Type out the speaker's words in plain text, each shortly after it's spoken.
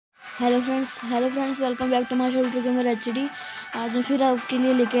Hello friends welcome back to my show gamer HD. आज मैं फिर आपके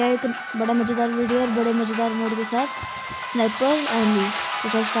लिए लेके आया एक बड़ा मज़ेदार वीडियो और बड़े मज़ेदार मोड के साथ स्नाइपर ओनली। तो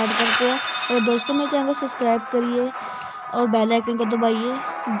चलो स्टार्ट करते हैं। और दोस्तों मेरे चैनल को सब्सक्राइब करिए और बेल आइकन को दबाइए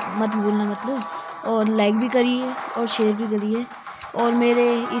मत भूलना, मतलब, और लाइक भी करिए और शेयर भी करिए। और मेरे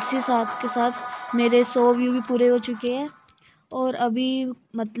इसी साथ के साथ मेरे 100 व्यू भी पूरे हो चुके हैं। और अभी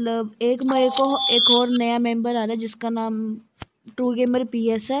मतलब 1 मई को एक और नया मेंबर आ रहा है जिसका नाम ट्रू गेमर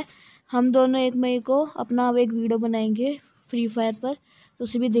पीएस है। हम दोनों 1 मई को अपना एक वीडियो बनाएंगे फ्री फायर पर, तो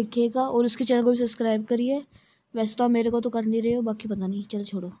उसे भी देखिएगा और उसके चैनल को भी सब्सक्राइब करिए। वैसे तो आप मेरे को तो कर नहीं रहे हो, बाकी पता नहीं, चलो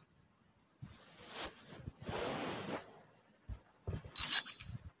छोड़ो।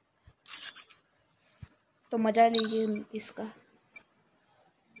 तो मज़ा लीजिए इसका।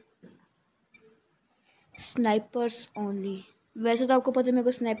 Snipers only. वैसे तो आपको पता है मेरे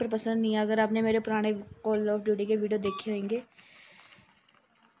को स्नाइपर पसंद नहीं है, अगर आपने मेरे पुराने कॉल ऑफ ड्यूटी के वीडियो देखे होंगे,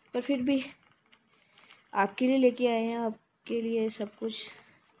 पर फिर भी आपके लिए लेके आए हैं। आपके लिए सब कुछ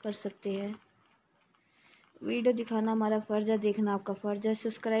कर सकते हैं। वीडियो दिखाना हमारा फ़र्ज़ है, देखना आपका फ़र्ज़ है,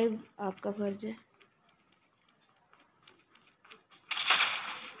 सब्सक्राइब आपका फ़र्ज़ है।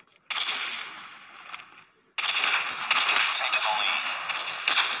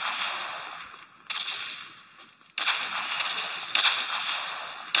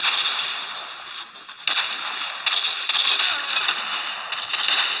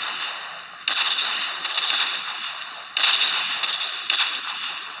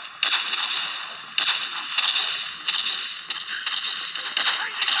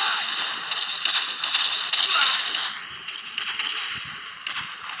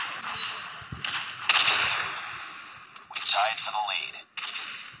 Tied for the lead.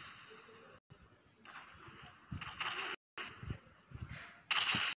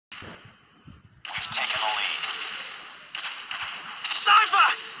 We've taken the lead. Sniper!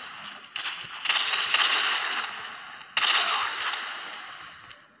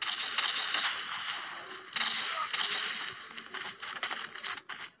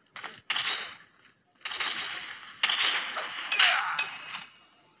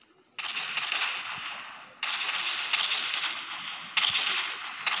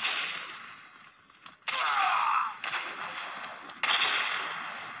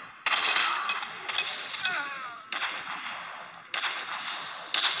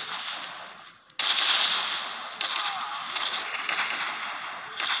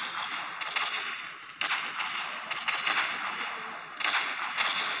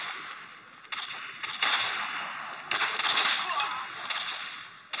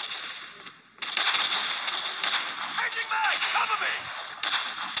 Cover me!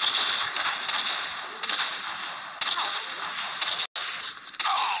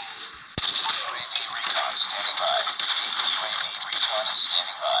 UAV recon standing by. UAV recon is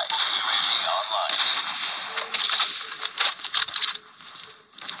standing by. UAV online.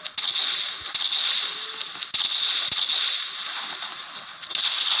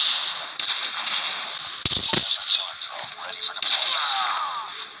 Killer drone ready for deployment.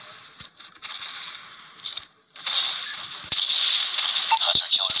 Hunter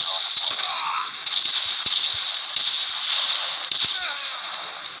killer drone deployed.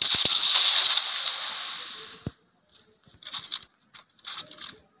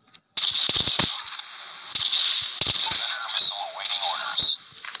 Predator missile awaiting orders.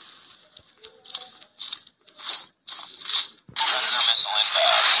 Predator missile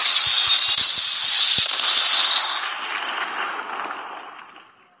inbound.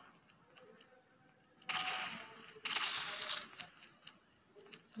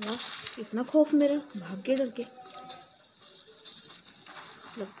 वाह, इतना खौफ मेरा, भाग के डर के।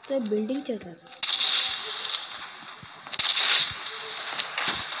 लगता है बिल्डिंग चल रहा था।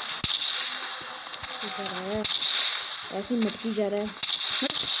 इधर आया, ऐसे ही मटकी जा रहा है।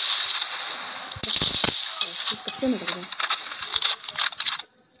 कब से मटक रहा है।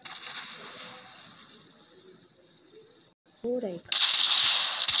 हो रहा है एक।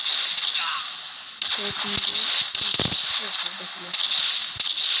 बच गया।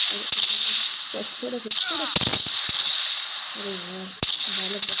 बस थोड़ा सा। अरे यार,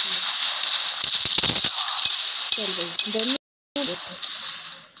 बालक बच गया। चल गई डरने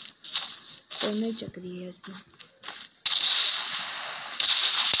तो नहीं चक रही है इसमें।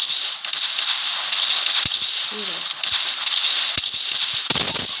 UAV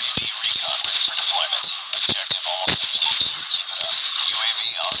recon ready for deployment. Objective almost complete. Keep it up. UAV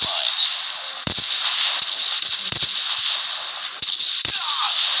online.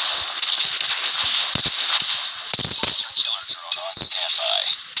 Hunter killer drone on standby.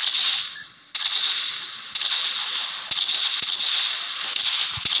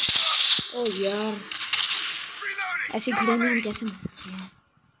 ओ यार, ऐसी घड़ी में हम कैसे मर सकते हैं।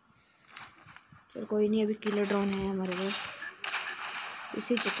 चल कोई नहीं, अभी किलर ड्रोन है हमारे पास,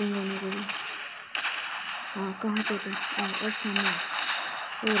 इसे चेकिंग होने के लिए। हाँ कहाँ पे तुम? और सामने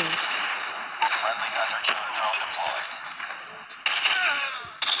हो रहा है। Friendly hunter killer drone deployed.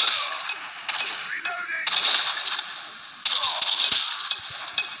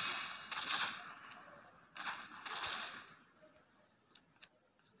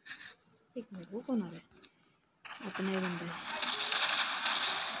 एक मिनट, वो कौन आ रहा है? अपना ही बंदा है।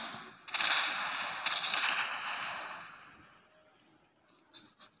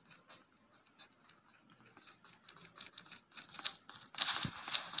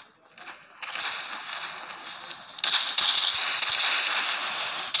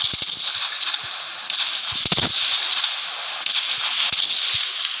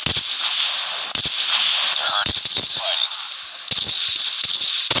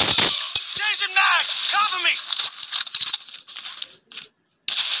 Changing mag! Cover me!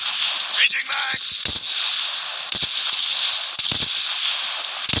 Changing mag!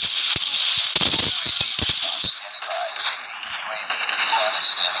 UAV recon is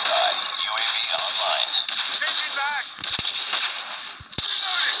standing by. UAV online. Changing mag!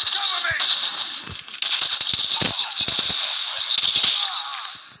 Reloading! Cover me!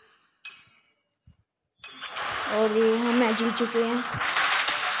 और ये हम जीत चुके हैं।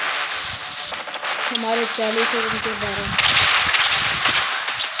 हमारे 40 और उनके 12।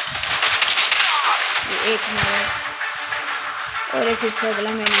 ये एक मारा और ये फिर से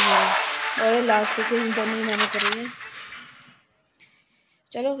अगला मैंने मारा और ये लास्ट के इन दोनों ही मैंने करी है।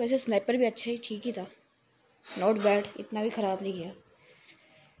 चलो वैसे स्नाइपर भी अच्छा ही ठीक ही था, नॉट बैड, इतना भी ख़राब नहीं किया।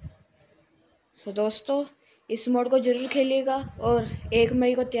 सो दोस्तों, इस मोड को ज़रूर खेलिएगा और 1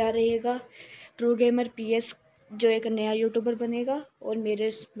 मई को तैयार रहिएगा। ट्रू गेमर PS जो एक नया यूट्यूबर बनेगा और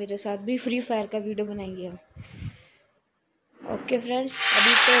मेरे साथ भी फ्री फायर का वीडियो बनाएंगे हम। ओके फ्रेंड्स,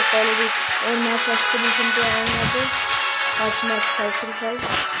 अभी तो कॉलेज और मैं फर्स्ट पोजीशन पे आया हूँ यहाँ पे, 5 match 5-5।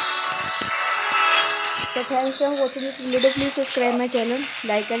 So thanks for watching this video. Please subscribe my channel,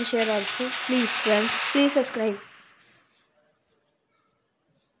 like and share also. Please friends, please subscribe.